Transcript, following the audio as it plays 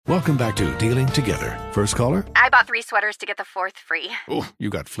Welcome back to Dealing Together. First caller? I bought 3 sweaters to get the 4th free. Oh, you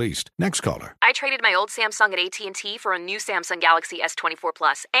got fleeced. Next caller? I traded my old Samsung at AT&T for a new Samsung Galaxy S24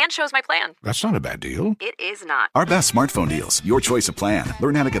 Plus and chose my plan. That's not a bad deal. It is not. Our best smartphone deals. Your choice of plan.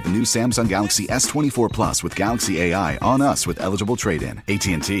 Learn how to get the new Samsung Galaxy S24 Plus with Galaxy AI on us with eligible trade-in.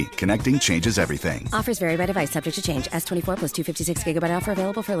 AT&T. Connecting changes everything. Offers vary by device. Subject to change. S24 plus 256 gigabyte offer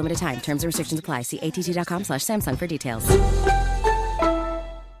available for a limited time. Terms and restrictions apply. See att.com/Samsung for details.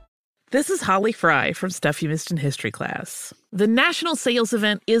 This is Holly Fry from Stuff You Missed in History class. The national sales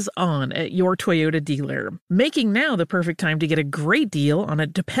event is on at your Toyota dealer, making now the perfect time to get a great deal on a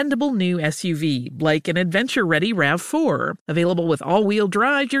dependable new SUV, like an adventure-ready RAV4. Available with all-wheel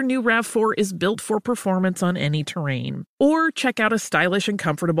drive, your new RAV4 is built for performance on any terrain. Or check out a stylish and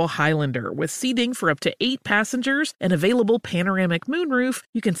comfortable Highlander with seating for up to 8 passengers and available panoramic moonroof.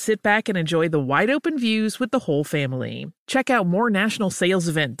 You can sit back and enjoy the wide-open views with the whole family. Check out more national sales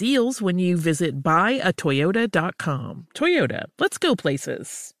event deals when you visit buyatoyota.com. Toyota, let's go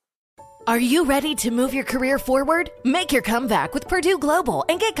places. Are you ready to move your career forward? Make your comeback with Purdue Global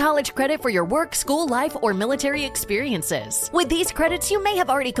and get college credit for your work, school, life, or military experiences. With these credits, you may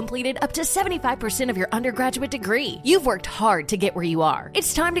have already completed up to 75% of your undergraduate degree. You've worked hard to get where you are.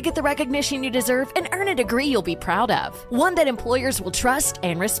 It's time to get the recognition you deserve and earn a degree you'll be proud of. One that employers will trust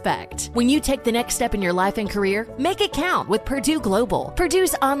and respect. When you take the next step in your life and career, make it count with Purdue Global,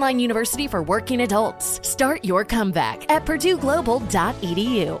 Purdue's online university for working adults. Start your comeback at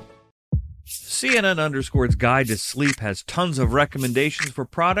purdueglobal.edu. CNN_'s Guide to Sleep has tons of recommendations for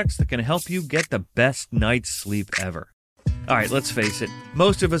products that can help you get the best night's sleep ever. All right, let's face it,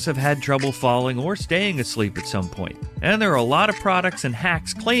 most of us have had trouble falling or staying asleep at some point, and there are a lot of products and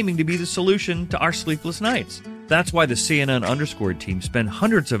hacks claiming to be the solution to our sleepless nights. That's why the CNN_ team spend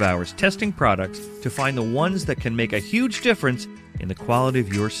hundreds of hours testing products to find the ones that can make a huge difference in the quality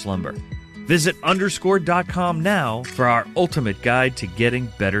of your slumber. Visit underscore.com now for our ultimate guide to getting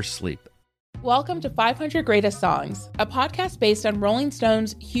better sleep. Welcome to 500 Greatest Songs, a podcast based on Rolling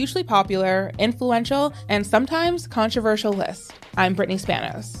Stone's hugely popular, influential, and sometimes controversial list. I'm Brittany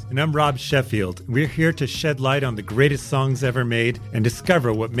Spanos. And I'm Rob Sheffield. We're here to shed light on the greatest songs ever made and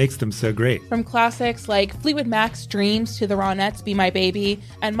discover what makes them so great. From classics like Fleetwood Mac's Dreams to the Ronettes' Be My Baby,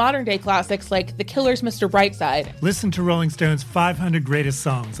 and modern-day classics like The Killers' Mr. Brightside. Listen to Rolling Stone's 500 Greatest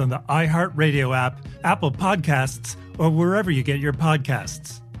Songs on the iHeartRadio app, Apple Podcasts, or wherever you get your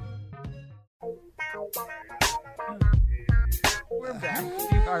podcasts. We're back.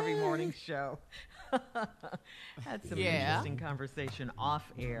 Steve Harvey Morning Show. Had some interesting conversation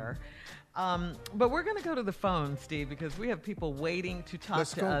off air. But we're going to go to the phone, Steve, because we have people waiting to talk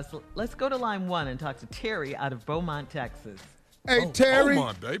to us. Let's go to line 1 and talk to Terry out of Beaumont, Texas. Hey, Terry.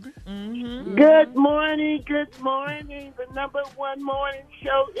 Beaumont, baby. Mm-hmm. Good morning. The number 1 morning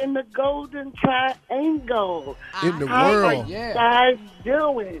show in the Golden Triangle. In the How world. are you guys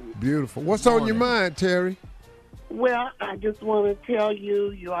doing? Beautiful. What's on your mind, Terry? Well, I just want to tell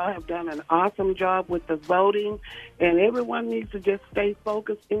you, you all have done an awesome job with the voting, and everyone needs to just stay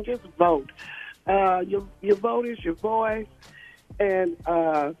focused and just vote. Your vote is your voice, and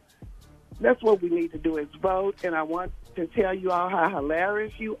that's what we need to do is vote. And I want to tell you all how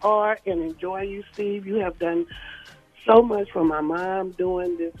hilarious you are and enjoy you, Steve. You have done so much for my mom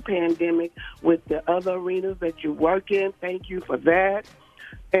during this pandemic with the other arenas that you work in. Thank you for that.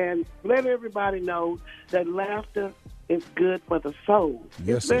 And let everybody know that laughter is good for the soul.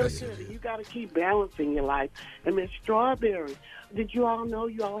 Yes, it's very good. You got to keep balancing your life. And Miss Strawberry, did you all know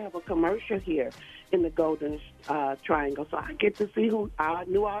you all have a commercial here in the Golden Triangle? So I get to see who I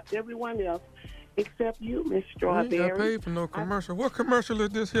knew everyone else except you, Miss Strawberry. You ain't got paid for no commercial. What commercial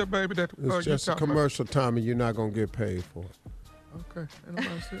is this here, baby? That It's you just a talking commercial, about? Tommy. You're not gonna get paid for it. Okay, ain't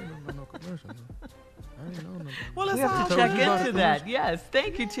nobody saying no commercial. I ain't know nobody. Well, let's all check into that. Yes,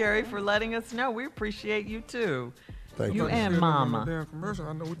 thank you, Terry, for letting us know. We appreciate you, too. Thank you and Mama. Damn commercial.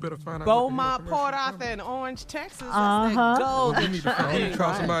 I know we better find out. Beaumont, Port Arthur, and Orange, Texas. Uh-huh. That's that Golden We need to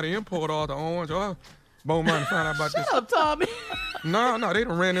try somebody in Port Arthur, Orange, or Beaumont and find out about this. Shut up, Tommy. No, they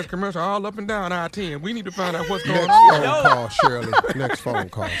done ran this commercial all up and down I-10. We need to find out what's going Next on. phone call, Shirley. Next phone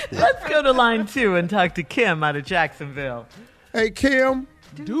call. Let's go to line 2 and talk to Kim out of Jacksonville. Hey, Kim.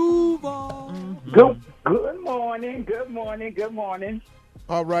 Duval. Good morning.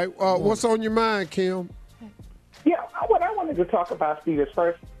 All right. What's on your mind, Kim? Yeah, what I wanted to talk about, Steve, is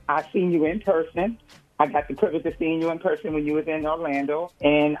first, I seen you in person. I got the privilege of seeing you in person when you was in Orlando.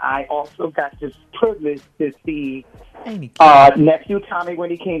 And I also got this privilege to see nephew Tommy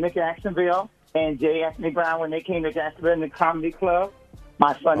when he came to Jacksonville and J. Anthony Brown when they came to Jacksonville in the Comedy Club.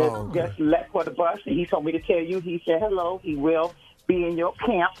 My son has just left for the bus, and he told me to tell you. He said hello. He will be in your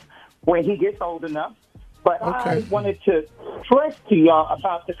camp when he gets old enough. But I Okay. wanted to stress to y'all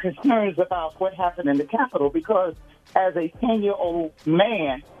about the concerns about what happened in the Capitol, because as a 10-year-old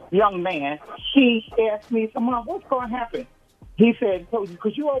young man, he asked me, so, Mom, what's going to happen? He said,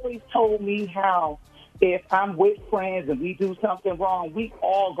 because you always told me how if I'm with friends and we do something wrong, we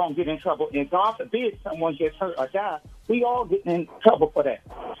all going to get in trouble. And God forbid someone gets hurt or die, we all get in trouble for that.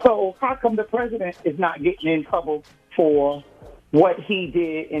 So how come the president is not getting in trouble for what he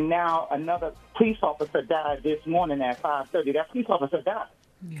did? And now another police officer died this morning at 5:30. That police officer died.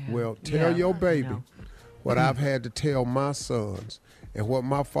 Well, tell your baby what I've had to tell my sons and what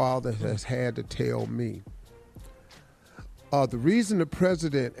my father has had to tell me. The reason the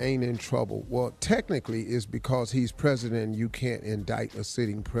president ain't in trouble, well, technically is because he's president and you can't indict a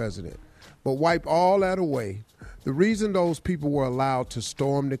sitting president. But wipe all that away. The reason those people were allowed to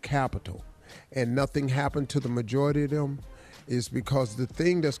storm the Capitol and nothing happened to the majority of them is because the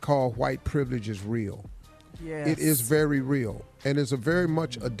thing that's called white privilege is real. Yes. It is very real. And it's very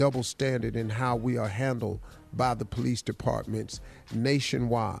much a double standard in how we are handled by the police departments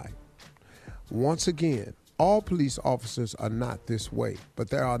nationwide. Once again, all police officers are not this way, but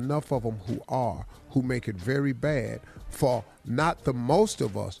there are enough of them who make it very bad for not the most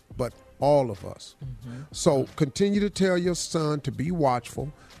of us, but all of us. So continue to tell your son to be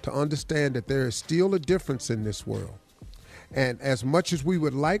watchful, to understand that there is still a difference in this world. And as much as we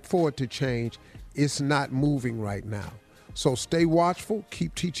would like for it to change, it's not moving right now. So stay watchful.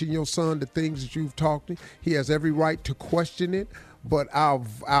 Keep teaching your son the things that you've taught him. He has every right to question it, but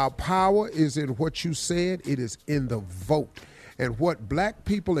our power is in what you said. It is in the vote. And what black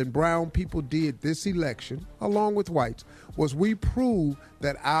people and brown people did this election, along with whites, was we proved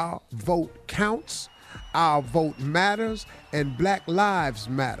that our vote counts, our vote matters, and black lives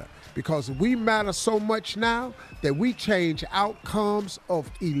matter. Because we matter so much now that we change outcomes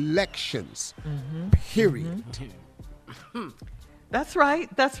of elections, period. That's right.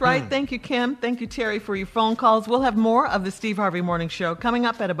 That's right. Thank you, Kim. Thank you, Terry, for your phone calls. We'll have more of the Steve Harvey Morning Show coming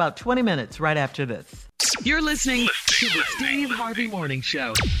up at about 20 minutes right after this. You're listening to the Steve Harvey Morning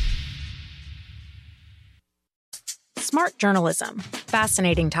Show. Smart journalism.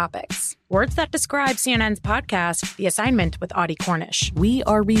 Fascinating topics. Words that describe CNN's podcast, The Assignment with Audie Cornish. We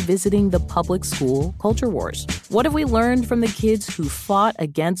are revisiting the public school culture wars. What have we learned from the kids who fought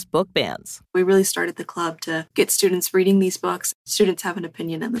against book bans? We really started the club to get students reading these books. Students have an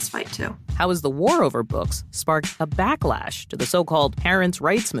opinion in this fight, too. How has the war over books sparked a backlash to the so-called parents'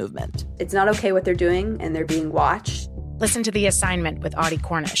 rights movement? It's not okay what they're doing, and they're being watched. Listen to The Assignment with Audie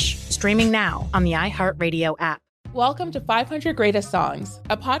Cornish. Streaming now on the iHeartRadio app. Welcome to 500 Greatest Songs,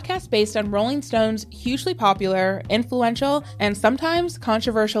 a podcast based on Rolling Stone's hugely popular, influential, and sometimes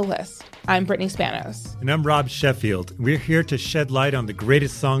controversial list. I'm Brittany Spanos. And I'm Rob Sheffield. We're here to shed light on the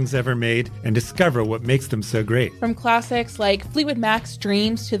greatest songs ever made and discover what makes them so great. From classics like Fleetwood Mac's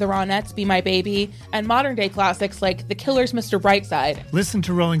Dreams to the Ronettes' Be My Baby, and modern-day classics like The Killer's Mr. Brightside. Listen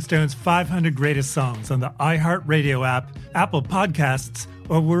to Rolling Stone's 500 Greatest Songs on the iHeartRadio app, Apple Podcasts,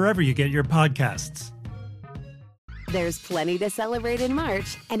 or wherever you get your podcasts. There's plenty to celebrate in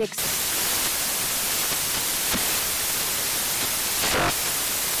March and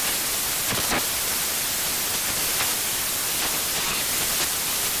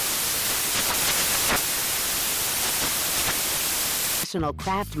National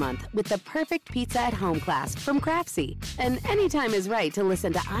Craft Month with the perfect pizza at home class from Craftsy. And anytime is right to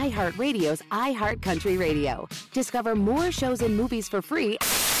listen to iHeartRadio's iHeart Country Radio. Discover more shows and movies for free.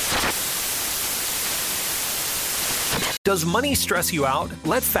 Does money stress you out?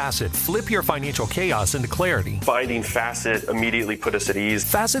 Let Facet flip your financial chaos into clarity. Finding Facet immediately put us at ease.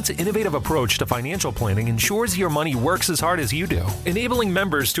 Facet's innovative approach to financial planning ensures your money works as hard as you do, enabling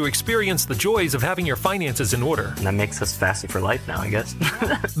members to experience the joys of having your finances in order. And that makes us Facet for life now, I guess.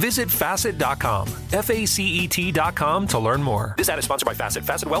 Visit Facet.com, FACET.com to learn more. This ad is sponsored by Facet.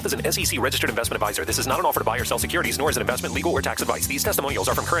 Facet Wealth is an SEC registered investment advisor. This is not an offer to buy or sell securities, nor is it investment, legal, or tax advice. These testimonials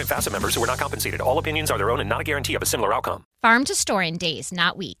are from current Facet members who are not compensated. All opinions are their own and not a guarantee of a similar outcome. Farm to store in days,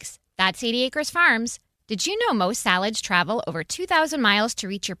 not weeks. That's 80 Acres Farms. Did you know most salads travel over 2,000 miles to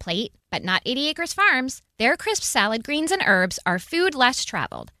reach your plate? But not 80 Acres Farms. Their crisp salad greens and herbs are food less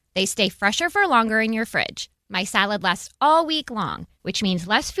traveled. They stay fresher for longer in your fridge. My salad lasts all week long, which means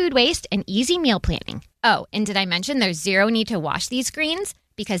less food waste and easy meal planning. Oh, and did I mention there's zero need to wash these greens?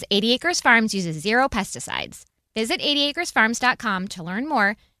 Because 80 Acres Farms uses zero pesticides. Visit 80acresfarms.com to learn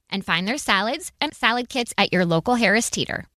more and find their salads and salad kits at your local Harris Teeter.